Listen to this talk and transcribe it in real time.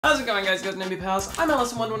How's it going, guys, and pals? I'm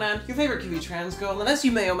Alison Wonderland, your favorite Kiwi trans girl, and as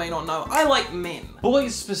you may or may not know, I like men.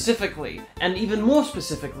 Boys specifically, and even more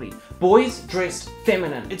specifically, boys dressed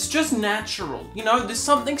feminine. It's just natural, you know, there's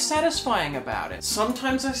something satisfying about it.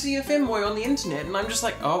 Sometimes I see a femboy on the internet and I'm just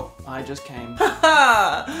like, oh, I just came.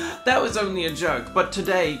 Haha! That was only a joke, but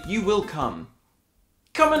today you will come.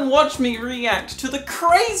 Come and watch me react to the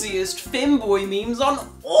craziest femboy memes on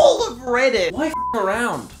all of Reddit. Why f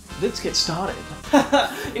around? Let's get started.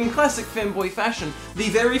 In classic femboy fashion, the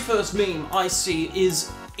very first meme I see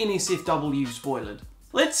is NSFW spoiled.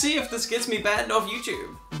 Let's see if this gets me banned off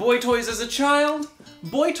YouTube. Boy toys as a child,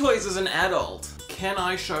 boy toys as an adult. Can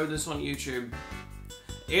I show this on YouTube?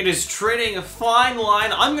 It is treading a fine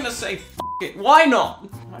line. I'm gonna say f it. Why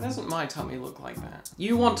not? Why doesn't my tummy look like that?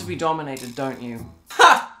 You want to be dominated, don't you?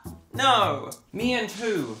 Ha! No! Me and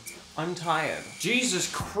who? I'm tired. Jesus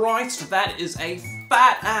Christ, that is a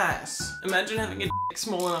fat ass. Imagine having a dick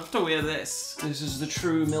small enough to wear this. This is the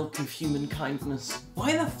true milk of human kindness.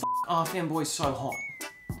 Why the f are femboys so hot?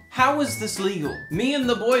 How is this legal? Me and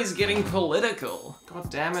the boys getting political. God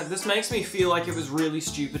damn it, this makes me feel like it was really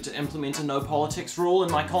stupid to implement a no politics rule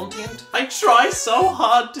in my content. I try so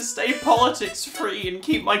hard to stay politics free and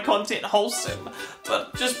keep my content wholesome,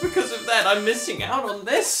 but just because of that, I'm missing out on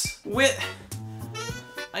this.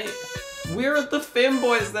 Where are the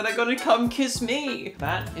femboys that are gonna come kiss me?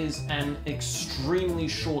 That is an extremely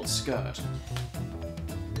short skirt.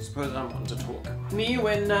 I suppose I'm one to talk. Me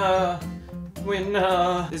when there's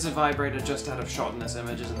a vibrator just out of shot in this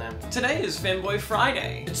image, isn't there? Today is Femboy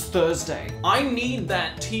Friday. It's Thursday. I need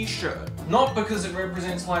that t-shirt. Not because it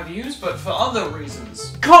represents my views, but for other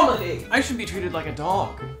reasons. Comedy! I should be treated like a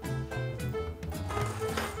dog.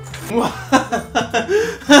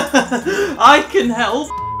 I can help.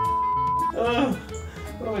 What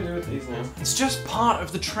do I do with these now? It's just part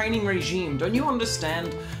of the training regime. Don't you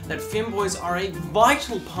understand that femboys are a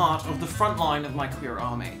vital part of the front line of my queer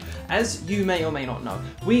army? As you may or may not know,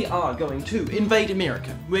 we are going to invade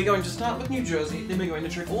America. We're going to start with New Jersey, then we're going to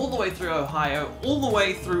trek all the way through Ohio, all the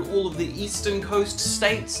way through all of the eastern coast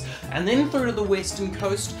states, and then through to the western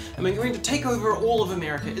coast, and we're going to take over all of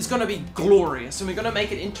America. It's going to be glorious, and we're going to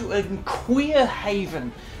make it into a queer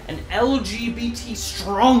haven, an LGBT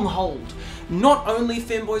stronghold. Not only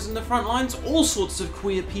femboys in the front lines, all sorts of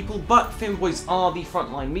queer people, but femboys are the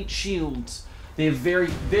front line. Meat shields. They're very,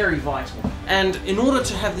 very vital. And in order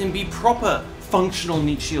to have them be proper, functional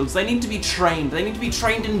meat shields, they need to be trained. They need to be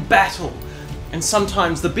trained in battle. And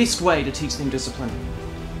sometimes the best way to teach them discipline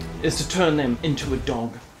is to turn them into a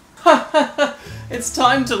dog. It's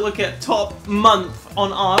time to look at top month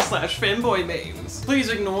on r/femboy memes. Please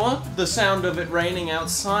ignore the sound of it raining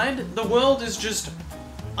outside. The world is just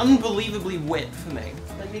unbelievably wet for me.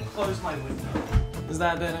 Let me close my window. Is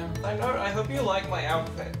that better? I hope you like my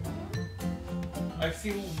outfit. I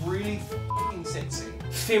feel really f***ing sexy.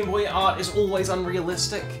 Femboy art is always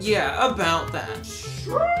unrealistic. Yeah, about that.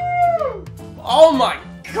 Oh my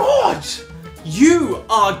god! You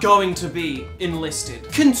are going to be enlisted.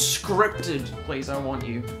 Conscripted. Please, I want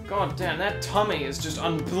you. God damn, that tummy is just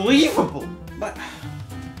unbelievable. But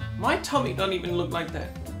my tummy don't even look like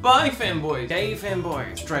that. Bye, femboys. Gay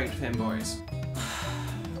femboys. Straight femboys.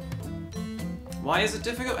 Why is it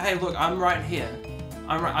difficult? Hey, look, I'm right here.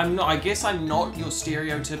 I'm not. I guess I'm not your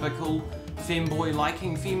stereotypical femboy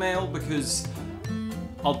liking female because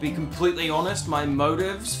I'll be completely honest. My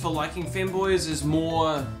motives for liking femboys is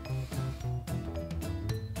more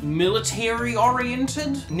military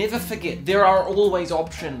oriented. Never forget, there are always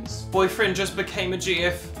options. Boyfriend just became a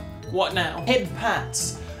GF. What now? Head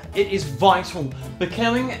pats. It is vital.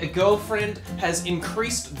 Becoming a girlfriend has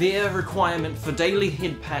increased their requirement for daily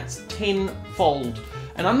head pats tenfold.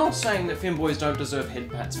 And I'm not saying that femboys don't deserve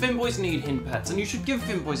head pats. Femboys need head pats, and you should give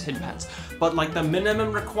femboys head pats. But like the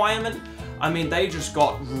minimum requirement, I mean, they just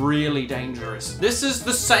got really dangerous. This is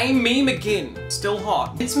the same meme again. Still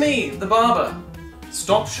hot. It's me, the barber.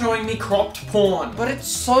 Stop showing me cropped porn. But it's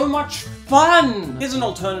so much fun! Here's an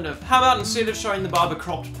alternative. How about instead of showing the barber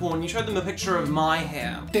cropped porn, you show them a picture of my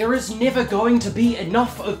hair? There is never going to be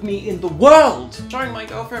enough of me in the world! Showing my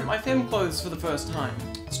girlfriend my femme clothes for the first time.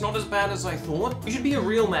 It's not as bad as I thought. You should be a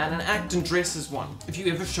real man and act and dress as one. If you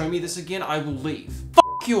ever show me this again, I will leave.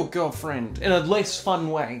 F*** your girlfriend in a less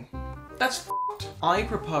fun way. That's f***ed. I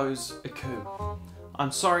propose a coup.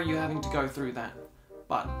 I'm sorry you're having to go through that,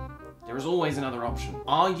 but there is always another option.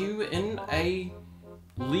 Are you in a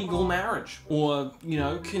legal marriage? Or, you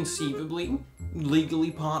know, conceivably,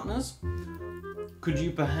 legally partners? Could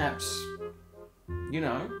you perhaps, you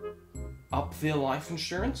know, up their life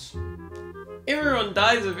insurance? Everyone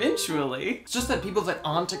dies eventually. It's just that people that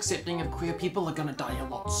aren't accepting of queer people are gonna die a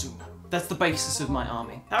lot sooner. That's the basis of my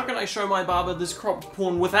army. How can I show my barber this cropped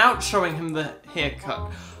porn without showing him the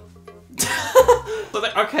haircut?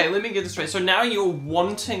 Okay, let me get this straight. So now you're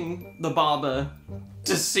wanting the barber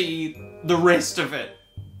to see the rest of it.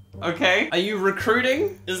 Okay? Are you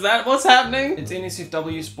recruiting? Is that what's happening? It's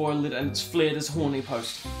NSFW spoiled it and it's flared as horny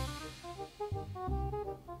post.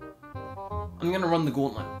 I'm gonna run the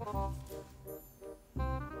gauntlet.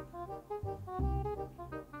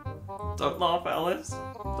 Don't laugh, Alice.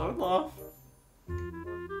 Don't laugh.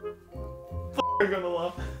 I'm gonna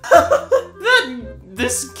laugh.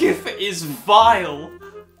 This gif is vile.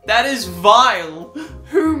 That is vile.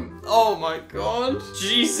 Who? Oh my god.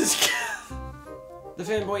 Jesus. The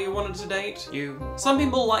fanboy you wanted to date? You. Some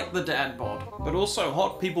people like the dad bod, but also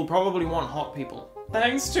hot people probably want hot people.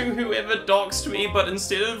 Thanks to whoever doxed me, but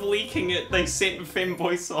instead of leaking it, they sent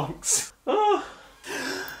Femboy socks. Oh.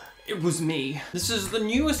 It was me. This is the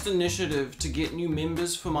newest initiative to get new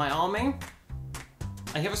members for my army.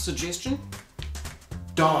 I have a suggestion.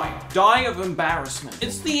 Die. Die of embarrassment.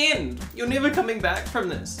 It's the end. You're never coming back from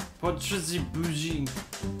this. Bougie.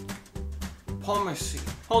 Diplomacy.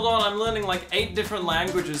 Hold on, I'm learning like 8 different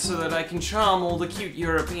languages so that I can charm all the cute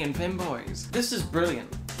European femboys. This is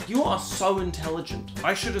brilliant. You are so intelligent.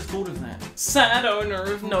 I should have thought of that. Sad owner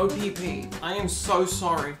of no PP. I am so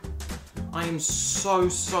sorry. I am so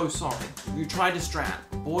sorry. You tried to strap.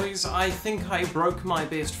 Boys, I think I broke my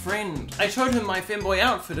best friend. I showed him my femboy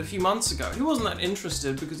outfit a few months ago. He wasn't that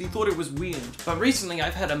interested because he thought it was weird. But recently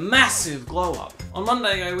I've had a massive glow up. On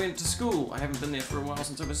Monday I went to school. I haven't been there for a while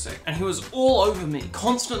since I was sick. And he was all over me,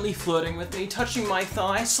 constantly flirting with me, touching my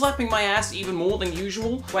thigh, slapping my ass even more than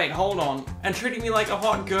usual. Wait, hold on. And treating me like a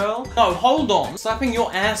hot girl? No, hold on. Slapping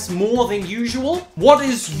your ass more than usual? What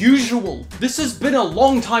is usual? This has been a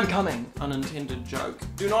long time coming. Unintended joke.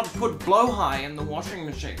 Do not put blow-high in the washing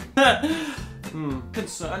machine.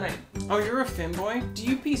 Concerning. Oh, you're a femboy? Do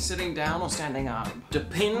you be sitting down or standing up?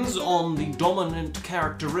 Depends on the dominant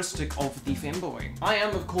characteristic of the femboy. I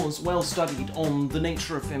am, of course, well studied on the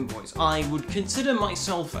nature of femboys. I would consider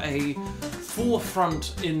myself a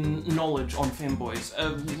forefront in knowledge on femboys,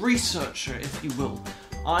 a researcher, if you will.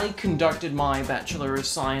 I conducted my Bachelor of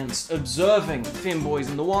Science observing femboys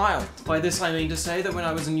in the wild. By this I mean to say that when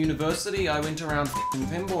I was in university, I went around f***ing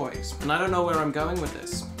femboys. And I don't know where I'm going with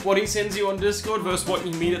this. What he sends you on Discord versus what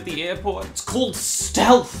you meet at the airport. It's called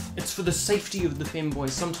stealth! It's for the safety of the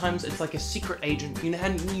femboys. Sometimes it's like a secret agent.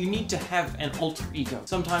 You need to have an alter ego.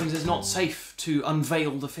 Sometimes it's not safe to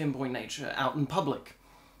unveil the femboy nature out in public.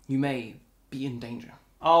 You may be in danger.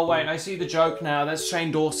 Oh wait, I see the joke now. That's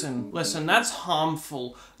Shane Dawson. Listen, that's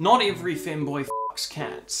harmful. Not every femboy f***s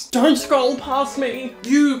cats. Don't scroll past me!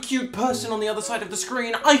 You cute person on the other side of the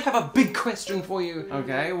screen, I have a big question for you.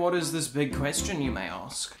 Okay, what is this big question, you may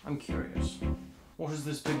ask? I'm curious. What is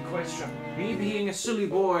this big question? Me being a silly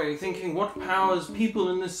boy, thinking what powers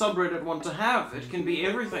people in this subreddit want to have. It can be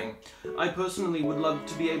everything. I personally would love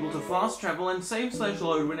to be able to fast travel and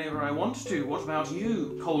save/load whenever I want to. What about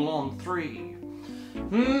you? :3.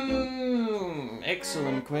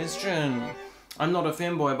 Excellent question. I'm not a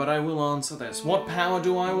femboy, but I will answer this. What power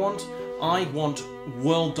do I want? I want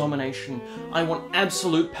world domination. I want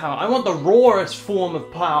absolute power. I want the rawest form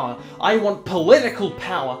of power. I want political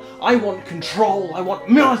power. I want control. I want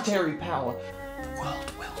military power. The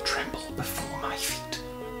world will tremble before my feet.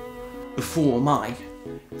 Before my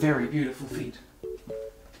very beautiful feet.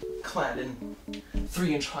 Clad in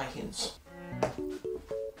 3-inch high heels.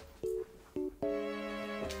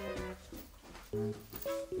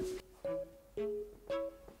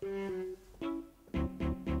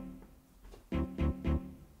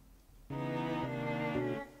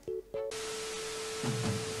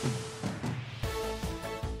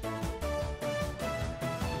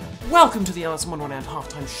 Welcome to the Alice Wonderland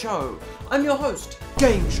Halftime Show. I'm your host,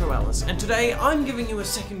 Game Show Alice, and today I'm giving you a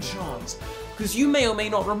second chance, because you may or may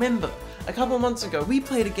not remember, a couple months ago we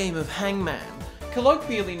played a game of Hangman,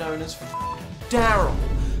 colloquially known as Daryl,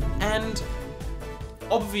 and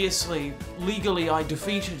obviously, legally I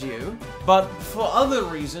defeated you, but for other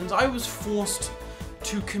reasons I was forced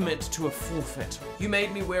to commit to a forfeit. You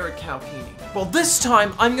made me wear a cowpini. Well, this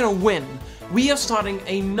time I'm gonna win. We are starting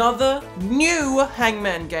another new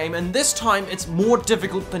Hangman game, and this time it's more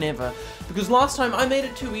difficult than ever, because last time I made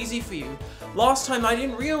it too easy for you. Last time I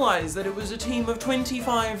didn't realize that it was a team of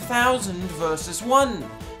 25,000 versus 1.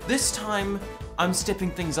 This time, I'm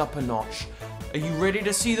stepping things up a notch. Are you ready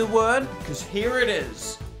to see the word? Because here it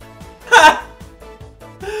is. Ha!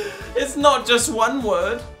 It's not just one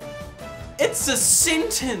word. It's a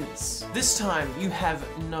sentence! This time, you have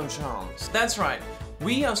no chance. That's right.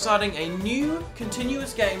 We are starting a new,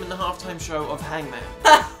 continuous game in the halftime show of Hangman.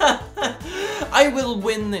 I will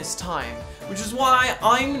win this time, which is why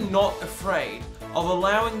I'm not afraid of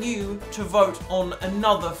allowing you to vote on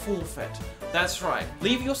another forfeit. That's right.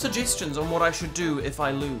 Leave your suggestions on what I should do if I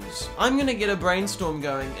lose. I'm gonna get a brainstorm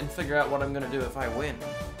going and figure out what I'm gonna do if I win.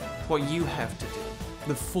 What you have to do.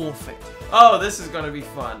 The forfeit. Oh, this is gonna be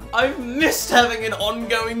fun. I've missed having an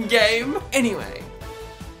ongoing game. Anyway.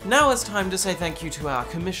 Now it's time to say thank you to our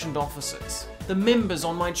commissioned officers, the members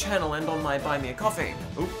on my channel and on my Buy Me a Coffee.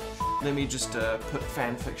 Oop, let me just put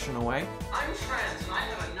fanfiction away. I'm trans and I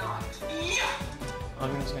have a knife. Yeah!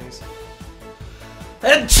 I'm gonna say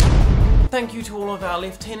this. Thank you to all of our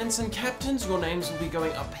lieutenants and captains, your names will be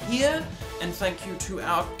going up here. And thank you to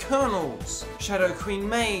our colonels, Shadow Queen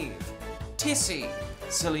Maeve, Tessie,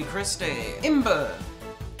 Silly Christie, Ember,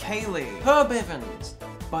 Kaylee, Herb Evans,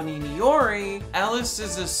 Bunny Niori, Alice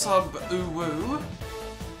is a sub-uwu,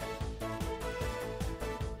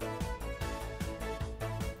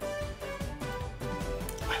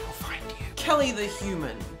 I will find you, Kelly the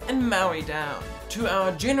Human, and Maui Down. To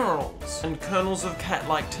our generals and colonels of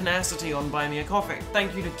cat-like tenacity on Buy Me a Coffee.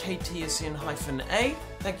 Thank you to KTSN-A,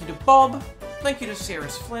 thank you to Bob, thank you to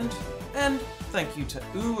Ceres Flint, and thank you to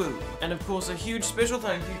Uwu. And of course a huge special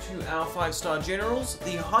thank you to our 5-star generals,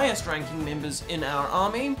 the highest ranking members in our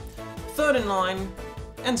army, third in line,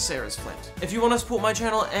 and Ceres Flint. If you want to support my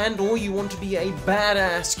channel and or you want to be a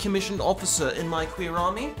badass commissioned officer in my queer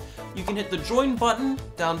army, you can hit the join button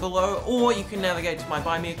down below, or you can navigate to my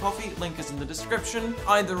Buy Me a Coffee, link is in the description.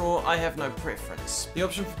 Either or, I have no preference. The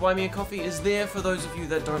option for Buy Me a Coffee is there for those of you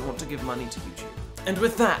that don't want to give money to YouTube. And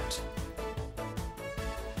with that,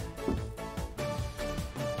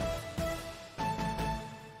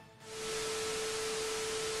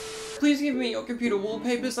 please give me your computer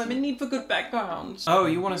wallpapers, I'm in need for good backgrounds. Oh,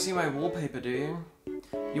 you want to see my wallpaper, do you?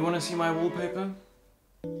 You want to see my wallpaper?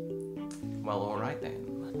 Well, alright then.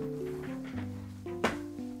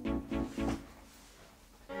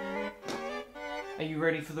 Are you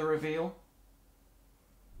ready for the reveal?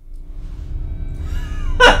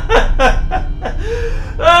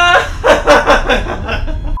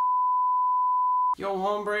 Yo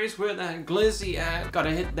hombres, where that glizzy at?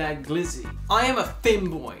 Gotta hit that glizzy. I am a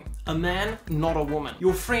femboy. A man, not a woman.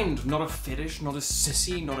 Your friend, not a fetish, not a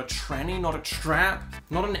sissy, not a tranny, not a trap,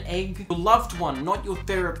 not an egg. Your loved one, not your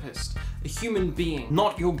therapist. A human being,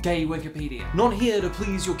 not your gay Wikipedia. Not here to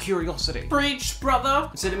please your curiosity. Preach, brother!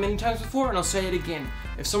 I've said it many times before and I'll say it again.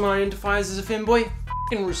 If someone identifies as a femboy,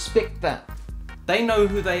 f***ing respect that. They know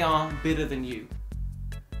who they are better than you.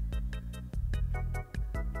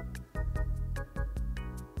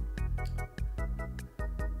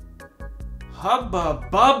 Hubba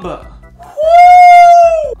bubba.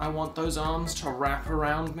 Woo! I want those arms to wrap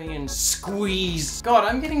around me and squeeze. God,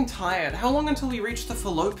 I'm getting tired. How long until we reach the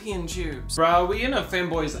fallopian tubes? Bro, are we in a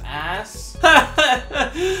femboy's ass?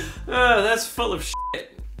 That's full of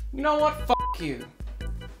shit. You know what? Fuck you.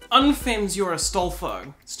 Unfems, you're a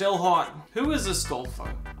stolfo. Still hot. Who is a stolfo?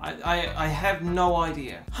 I have no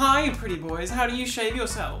idea. Hi, pretty boys. How do you shave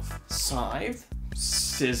yourself? Scythe?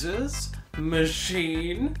 Scissors?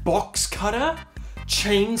 Machine? Box cutter?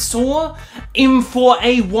 Chainsaw?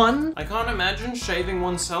 M4A1? I can't imagine shaving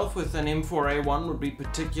oneself with an M4A1 would be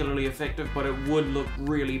particularly effective, but it would look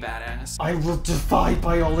really badass. I will defy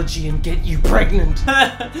biology and get you pregnant!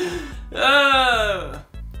 I'm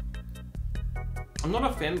not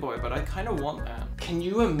a femboy, but I kind of want that. Can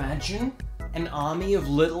you imagine an army of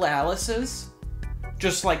little Alices?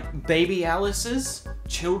 Just like baby Alices?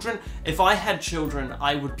 Children? If I had children,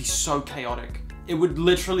 I would be so chaotic. It would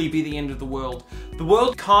literally be the end of the world. The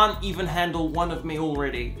world can't even handle one of me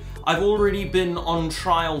already. I've already been on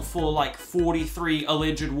trial for like 43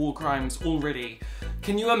 alleged war crimes already.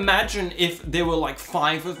 Can you imagine if there were like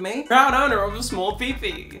 5 of me? Proud owner of a small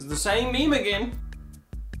peepee. It's the same meme again.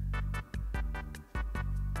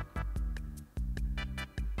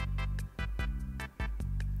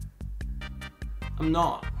 I'm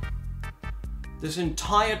not. This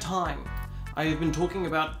entire time, I have been talking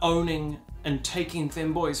about owning and taking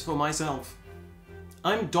femboys for myself.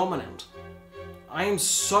 I'm dominant. I am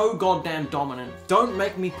so goddamn dominant. Don't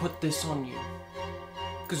make me put this on you.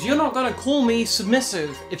 Because you're not gonna call me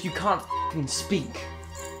submissive if you can't f***ing speak.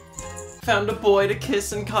 Found a boy to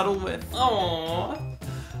kiss and cuddle with. Aww.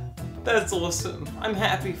 That's awesome. I'm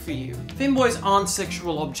happy for you. Femboys aren't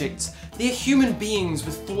sexual objects. They're human beings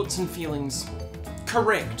with thoughts and feelings.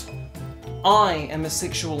 Correct. I am a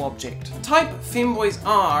sexual object. Type femboys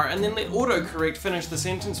are and then let autocorrect finish the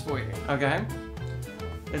sentence for you, okay?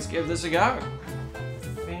 Let's give this a go.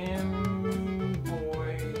 Femboys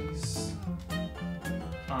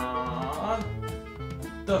are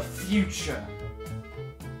the future.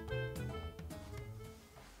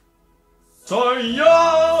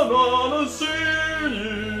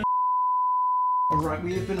 Alright,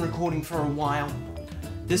 we have been recording for a while.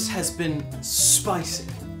 This has been spicy.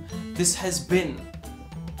 This has been...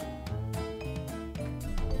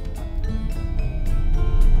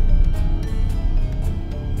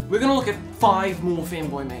 We're gonna look at 5 more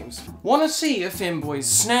Femboy memes. Wanna see a Femboy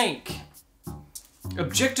snake?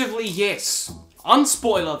 Objectively, yes.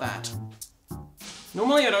 Unspoiler that.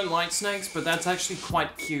 Normally I don't like snakes, but that's actually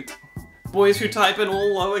quite cute. Boys who type in all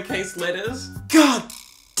lowercase letters. God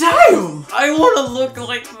damn! I wanna look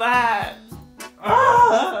like that!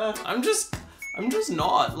 Ah! I'm just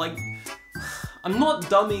not, like... I'm not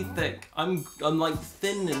dummy thick. I'm like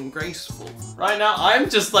thin and graceful. Right now, I'm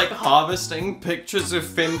just like harvesting pictures of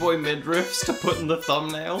Femboy midriffs to put in the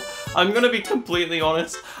thumbnail. I'm gonna be completely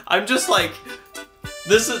honest. I'm just like,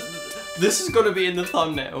 this is gonna be in the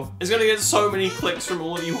thumbnail. It's gonna get so many clicks from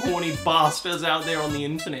all of you horny bastards out there on the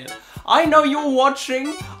internet. I know you're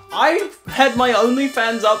watching. I've had my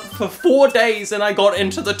OnlyFans up for 4 days and I got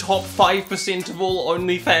into the top 5% of all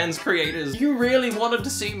OnlyFans creators. You really wanted to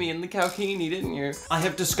see me in the Kaukini, didn't you? I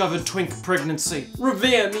have discovered twink pregnancy.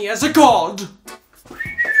 Revere me as a god!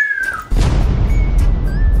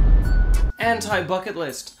 Anti-bucket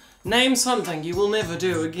list. Name something you will never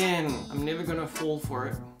do again. I'm never gonna fall for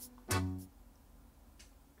it.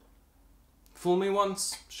 Fool me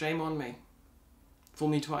once, shame on me. Fool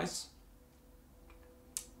me twice.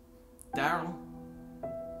 Daryl,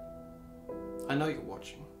 I know you're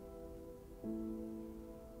watching.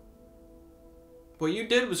 What you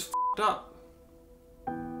did was f***ed up.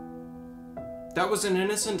 That was an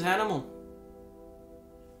innocent animal.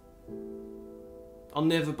 I'll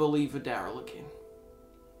never believe a Daryl again.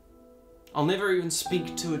 I'll never even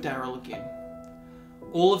speak to a Daryl again.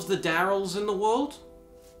 All of the Daryls in the world,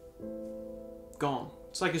 gone.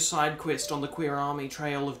 It's like a side quest on the Queer Army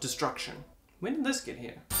Trail of Destruction. When did this get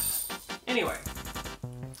here? Anyway,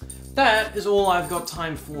 that is all I've got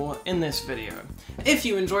time for in this video. If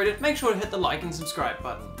you enjoyed it, make sure to hit the like and subscribe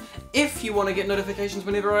button. If you want to get notifications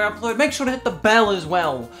whenever I upload, make sure to hit the bell as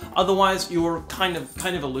well. Otherwise, you're kind of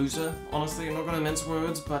a loser. Honestly, I'm not going to mince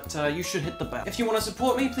words, but you should hit the bell. If you want to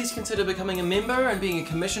support me, please consider becoming a member and being a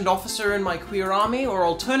commissioned officer in my queer army, or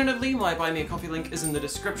alternatively, my Buy Me a Coffee link is in the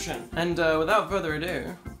description. And without further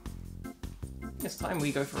ado, it's time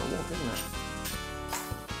we go for a walk, isn't it?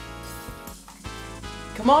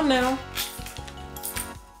 Come on now!